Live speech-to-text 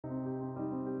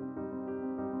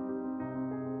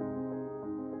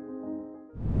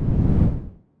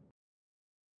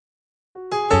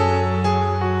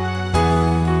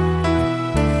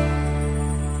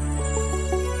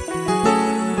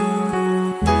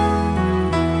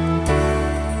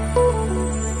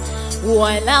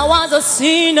when I was a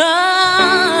sinner.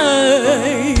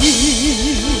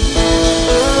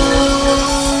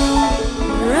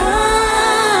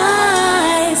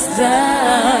 Rise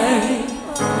down.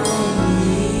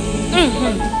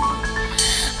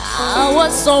 I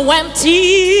was so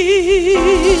empty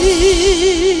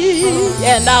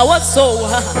and I was so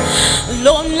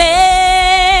lonely.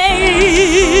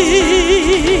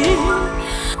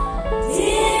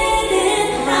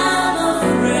 Didn't have a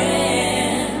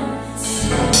friend.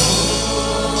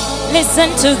 Listen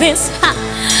to this,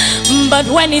 but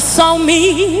when he saw me,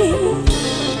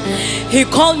 he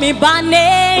called me by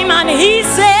name and he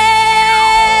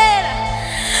said,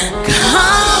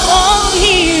 "Come on,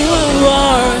 you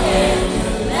are."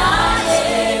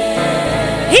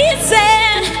 He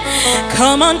said,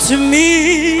 "Come unto me,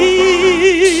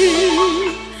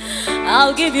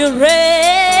 I'll give you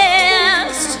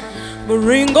rest.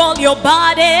 Bring all your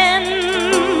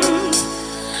burdens,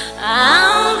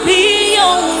 I'll be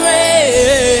your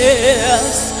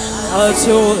rest at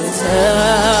your time."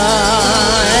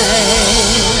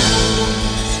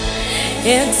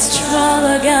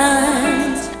 Extravagant.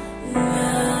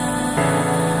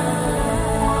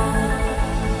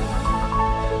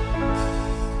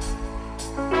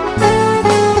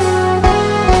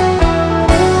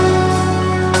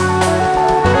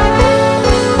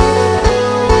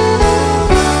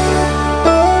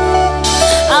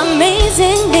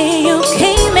 Amazingly, you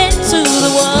came into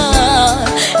the world.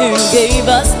 You gave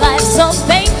us life so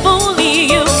faithfully.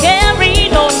 You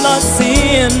carried all our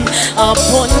sin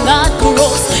upon that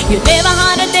cross. You never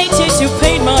had a day till you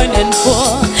paid mine and for.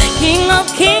 King of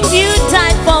kings, you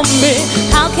died for me.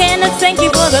 How can I thank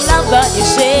you for the love that you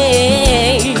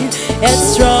share?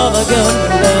 Extravagant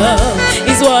love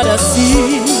is what I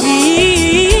see.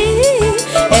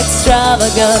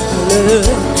 Extravagant love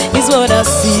is what I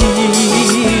see.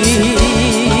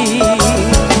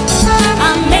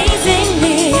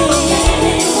 Amazingly,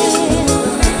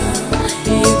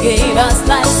 you gave us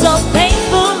life so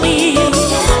painfully.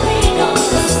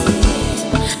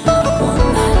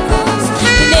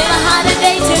 You never had a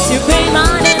day till you paid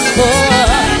mine and for.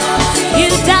 You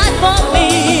died for me.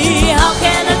 How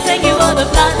can I thank you for the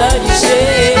blood that you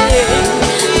shed?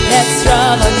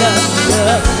 Extravagant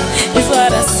love is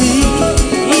what I see.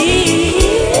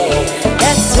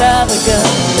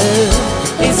 Extravagant love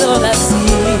is all I see.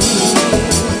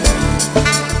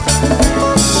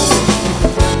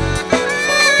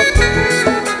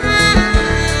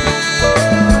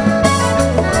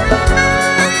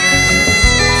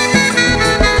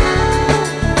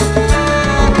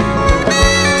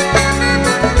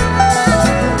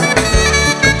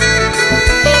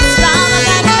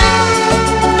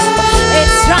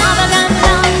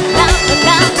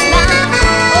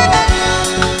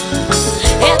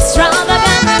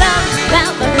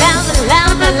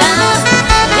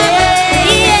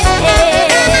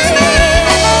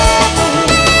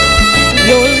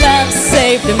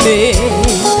 Me.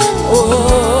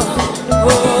 Oh,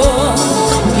 oh,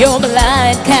 your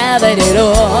blind covered it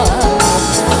all.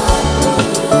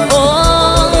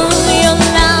 Oh, your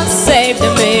love saved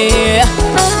me.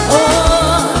 Oh,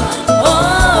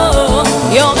 oh,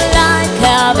 your blind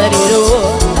covered it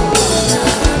all.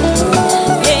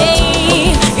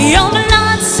 Hey, your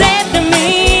blood saved me.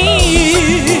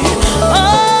 Oh,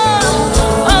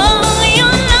 oh,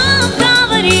 your love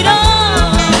covered it all.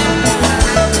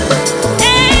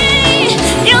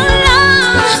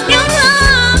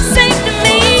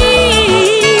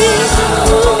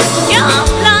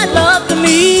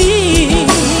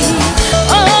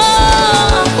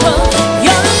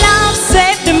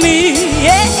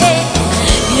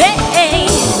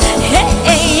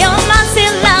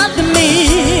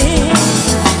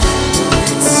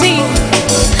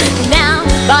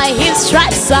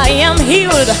 I am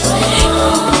healed.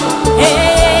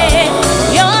 Hey,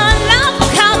 your love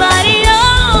covered it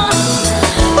all.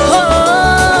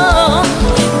 Oh,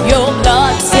 your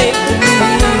blood saved me.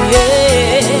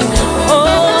 Yeah. Oh,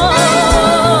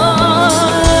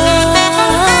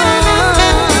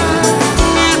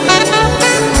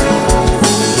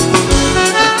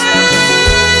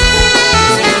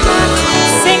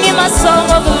 singing my song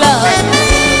of love.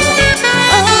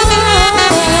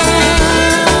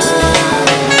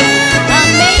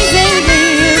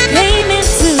 Amazingly,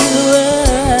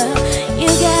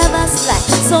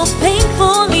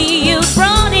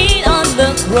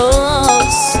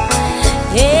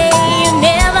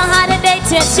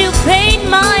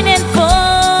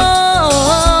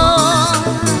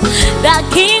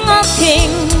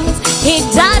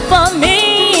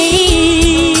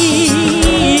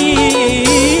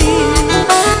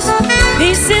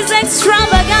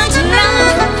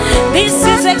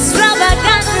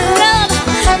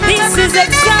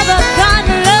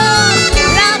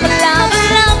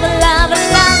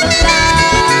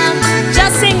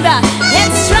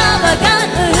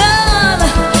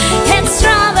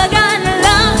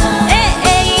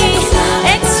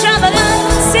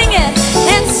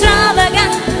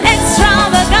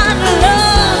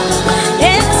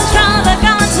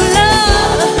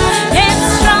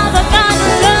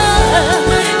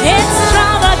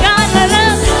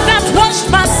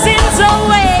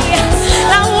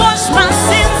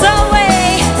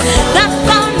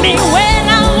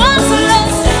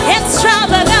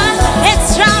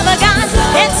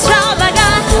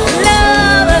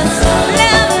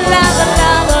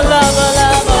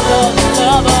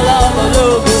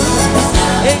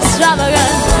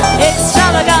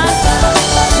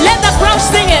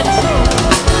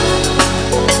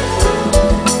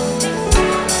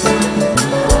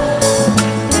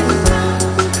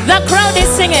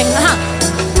 singing.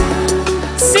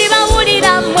 Siba wudi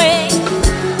damwe.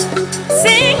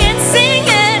 Singing,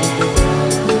 singing.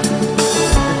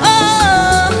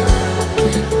 Oh,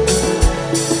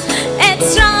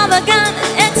 extravagant,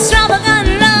 extravagant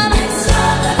love.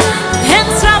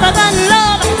 Extravagant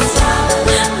love.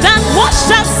 That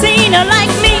washed a sinner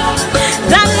like me.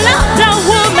 That loved a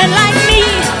woman like me.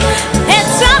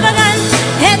 Extravagant,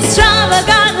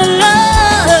 extravagant love.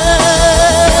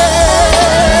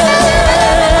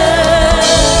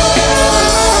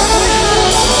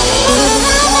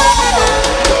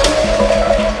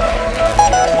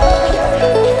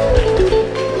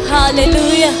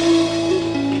 Hallelujah.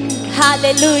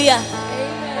 Hallelujah.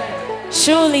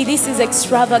 Surely this is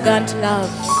extravagant love.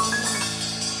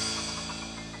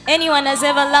 Anyone has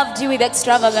ever loved you with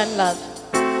extravagant love?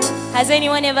 Has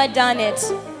anyone ever done it?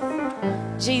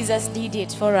 Jesus did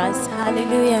it for us.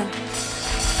 Hallelujah.